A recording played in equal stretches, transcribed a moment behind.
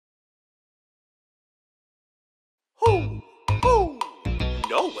Hoo! Hoo! You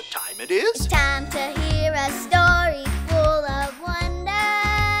know what time it is? It's time to hear a story full of wonder.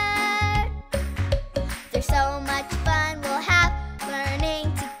 There's so much fun we'll have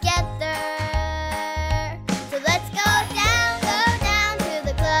learning together. So let's go down to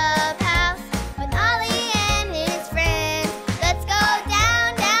the clubhouse with Ollie and his friends. Let's go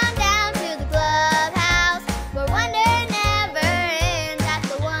down to the clubhouse where wonder never ends at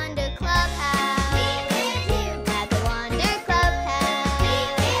the Wonder Clubhouse. Meet with you at the Wonder Clubhouse. Meet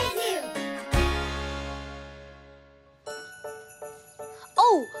with you.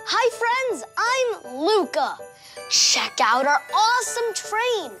 Oh, hi friends, I'm Luca. Check out our awesome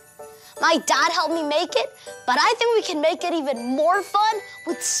train. My dad helped me make it, but I think we can make it even more fun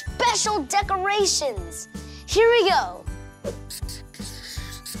with special decorations. Here we go.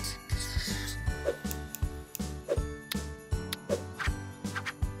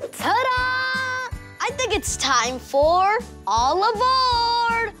 Ta-da! I think it's time for All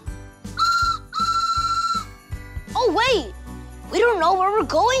Aboard! Oh, wait! We don't know where we're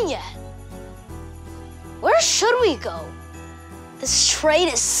going yet. Where should we go? This train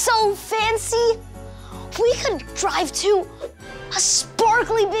is so fancy. We could drive to a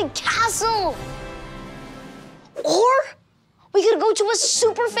sparkly big castle. Or we could go to a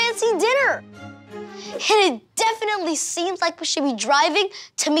super fancy dinner. And it definitely seems like we should be driving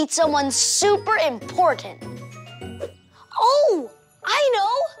to meet someone super important. Oh, I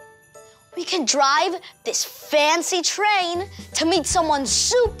know. We can drive this fancy train to meet someone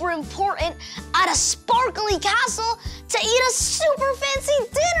super important at a sparkly castle to eat a super fancy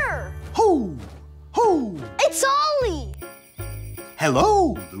dinner. Hoo! Hoo! It's Ollie.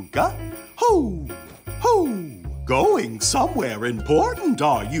 Hello, Luca. Hoo! Hoo! Going somewhere important,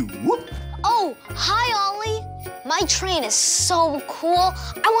 are you? Oh, hi, Ollie. My train is so cool.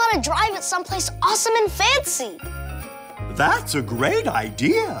 I want to drive it someplace awesome and fancy. That's a great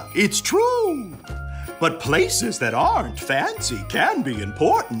idea. It's true. But places that aren't fancy can be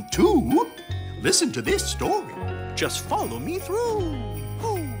important, too. Listen to this story. Just follow me through.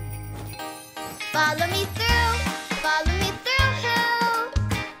 Hoo! Follow me through, follow me through, who?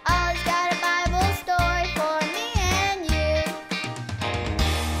 Ollie's got a Bible story for me and you.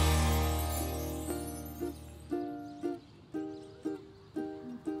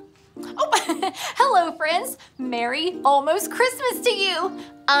 Oh, hello, friends. Merry almost Christmas to you.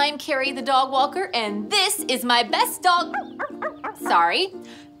 I'm Carrie the dog walker, and this is my best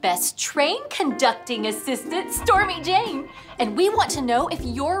train conducting assistant, Stormy Jane. And we want to know if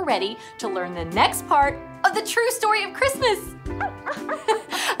you're ready to learn the next part of the true story of Christmas.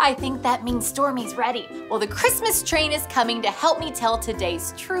 I think that means Stormy's ready. Well, the Christmas train is coming to help me tell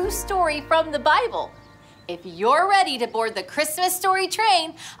today's true story from the Bible. If you're ready to board the Christmas story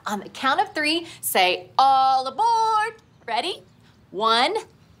train, on the count of 3, say, all aboard. Ready? 1,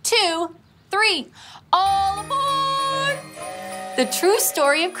 2, 3. All aboard! The true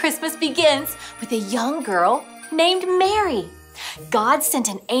story of Christmas begins with a young girl named Mary. God sent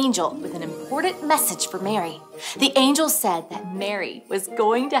an angel with an important message for Mary. The angel said that Mary was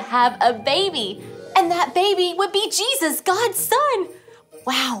going to have a baby, and that baby would be Jesus, God's son.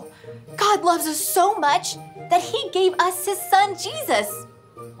 Wow, God loves us so much that he gave us his son, Jesus.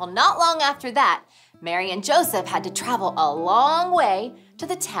 Well, not long after that, Mary and Joseph had to travel a long way to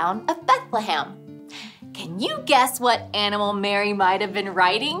the town of Bethlehem. Can you guess what animal Mary might have been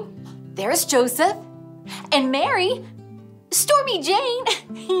riding? There's Joseph. And Mary, Stormy Jane,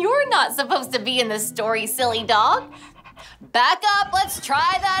 you're not supposed to be in this story, silly dog. Back up, let's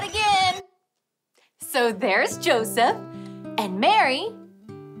try that again. So there's Joseph and Mary.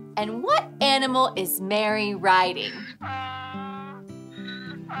 And what animal is Mary riding?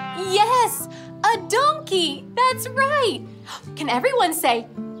 Yes, a donkey. That's right. Can everyone say,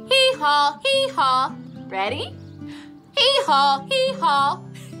 hee-haw, hee-haw? Ready? Hee-haw, hee-haw.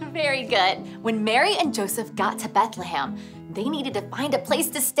 Very good. When Mary and Joseph got to Bethlehem, they needed to find a place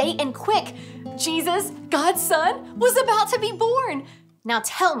to stay, and quick. Jesus, God's son, was about to be born. Now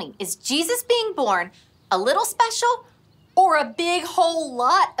tell me, is Jesus being born a little special or a big whole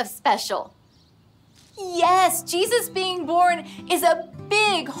lot of special? Yes, Jesus being born is a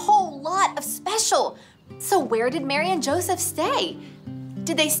big whole lot of special. So where did Mary and Joseph stay?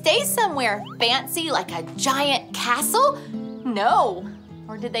 Did they stay somewhere fancy like a giant castle? No.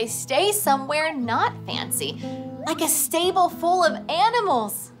 Or did they stay somewhere not fancy, like a stable full of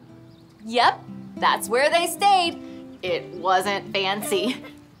animals? Yep, that's where they stayed. It wasn't fancy.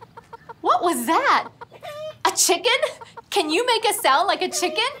 What was that? A chicken? Can you make a sound like a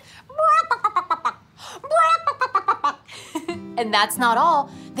chicken? And that's not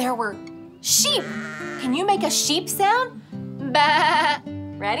all. There were Sheep. Can you make a sheep sound? Bah.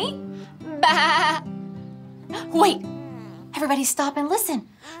 Ready? Bah. Wait. Everybody stop and listen.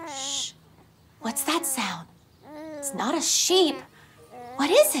 Shh. What's that sound? It's not a sheep. What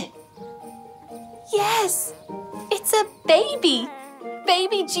is it? Yes, it's a baby.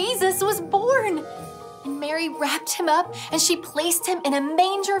 Baby Jesus was born. And Mary wrapped him up and she placed him in a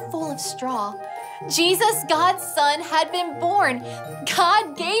manger full of straw. Jesus, God's son, had been born.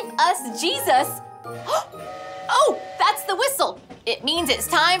 God gave us Jesus. Oh, that's the whistle. It means it's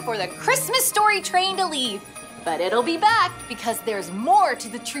time for the Christmas story train to leave. But it'll be back because there's more to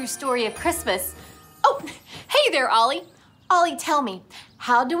the true story of Christmas. Oh, hey there, Ollie. Ollie, tell me,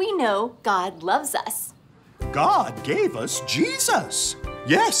 how do we know God loves us? God gave us Jesus.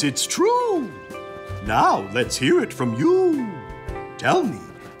 Yes, it's true. Now let's hear it from you. Tell me,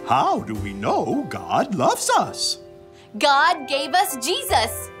 how do we know God loves us? God gave us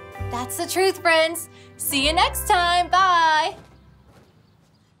Jesus. That's the truth, friends. See you next time. Bye.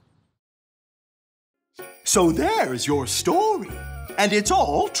 So there's your story, and it's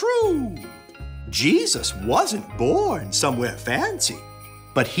all true. Jesus wasn't born somewhere fancy,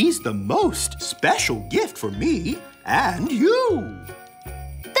 but he's the most special gift for me and you.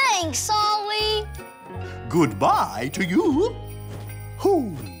 Thanks, Ollie. Goodbye to you.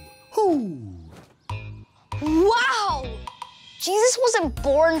 Hoo, hoo. Wow! Jesus wasn't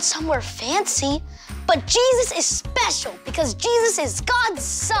born somewhere fancy, but Jesus is special because Jesus is God's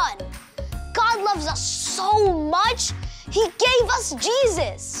son. God loves us so much, he gave us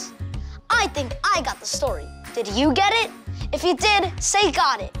Jesus. I think I got the story. Did you get it? If you did, say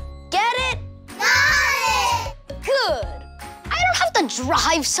got it. Get it? Got it! Good. I don't have to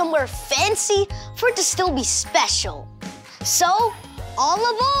drive somewhere fancy for it to still be special. So, all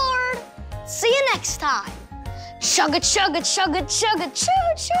aboard. See you next time. Chugga, chugga, chugga, chugga,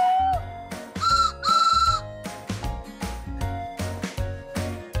 choo, choo.